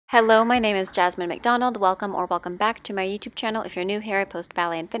Hello, my name is Jasmine McDonald. Welcome back to my YouTube channel. If you're new here, I post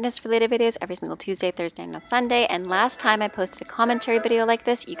ballet and fitness related videos every single Tuesday, Thursday, and Sunday. And last time I posted a commentary video like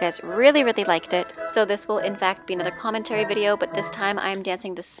this, you guys really liked it. So this will in fact be another commentary video, but this time I'm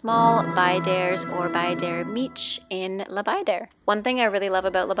dancing the small Bayaderes or Bayadere Meech in La Bayadere. One thing I really love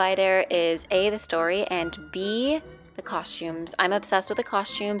about La Bayadere is A, the story, and B, the costumes. I'm obsessed with the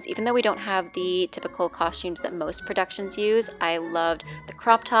costumes. Even though we don't have the typical costumes that most productions use, I loved the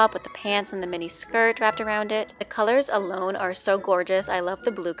crop top with the pants and the mini skirt wrapped around it. The colors alone are so gorgeous. I love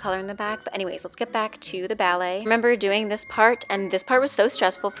the blue color in the back. But anyways, let's get back to the ballet. I remember doing this part, and this part was so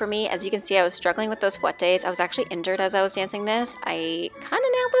stressful for me. As you can see, I was struggling with those fouettes. I was actually injured as I was dancing this. I kind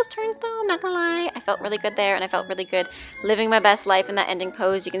of nailed those turns though, I'm not gonna lie. I felt really good there, and I felt really good living my best life in that ending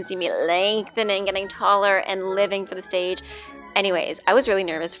pose. You can see me lengthening, getting taller, and living for the stage. Anyways, I was really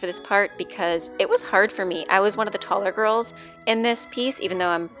nervous for this part because it was hard for me. I was one of the taller girls in this piece, even though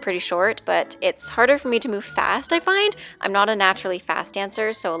I'm pretty short, but it's harder for me to move fast, I find. I'm not a naturally fast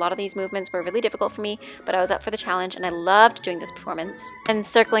dancer, so a lot of these movements were really difficult for me, but I was up for the challenge and I loved doing this performance. And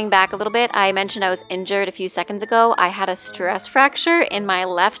circling back a little bit, I mentioned I was injured a few seconds ago. I had a stress fracture in my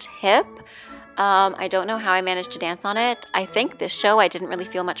left hip. I don't know how I managed to dance on it. I think this show I didn't really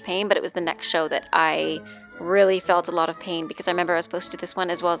feel much pain, but it was the next show that I really felt a lot of pain because I remember I was supposed to do this one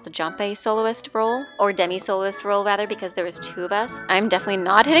as well as the Jampe soloist role, or demi soloist role rather, because there was two of us. I'm definitely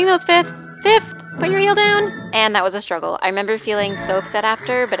not hitting those fifths. Fifth, put your heel down. And that was a struggle. I remember feeling so upset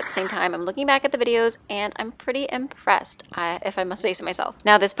after, but at the same time, I'm looking back at the videos and I'm pretty impressed, if I must say so myself.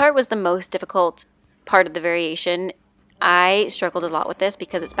 Now, this part was the most difficult part of the variation. I struggled a lot with this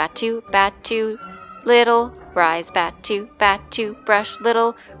because it's bat two, little, rise, bat two, brush,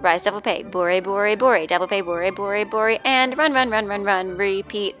 little, rise, double pay, bourre, double pay, bourre, and run,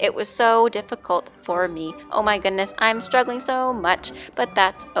 repeat. It was so difficult for me. Oh my goodness, I'm struggling so much, but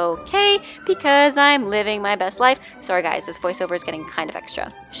that's okay because I'm living my best life. Sorry guys, this voiceover is getting kind of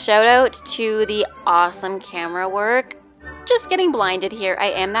extra. Shout out to the awesome camera work. Just getting blinded here. I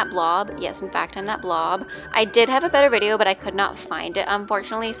am that blob. Yes, in fact, I'm that blob. I did have a better video, but I could not find it,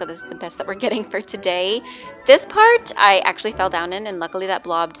 unfortunately, so this is the best that we're getting for today. This part, I actually fell down in, and luckily that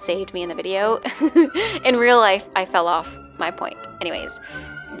blob saved me in the video. In real life, I fell off my point. Anyways,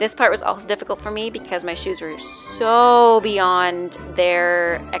 this part was also difficult for me because my shoes were so beyond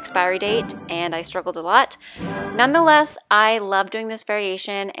their expiry date and I struggled a lot. Nonetheless, I love doing this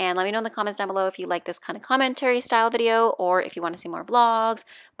variation, and let me know in the comments down below if you like this kind of commentary style video or if you want to see more vlogs,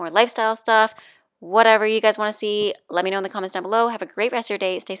 more lifestyle stuff, whatever you guys want to see. Let me know in the comments down below. Have a great rest of your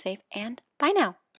day. Stay safe and bye now.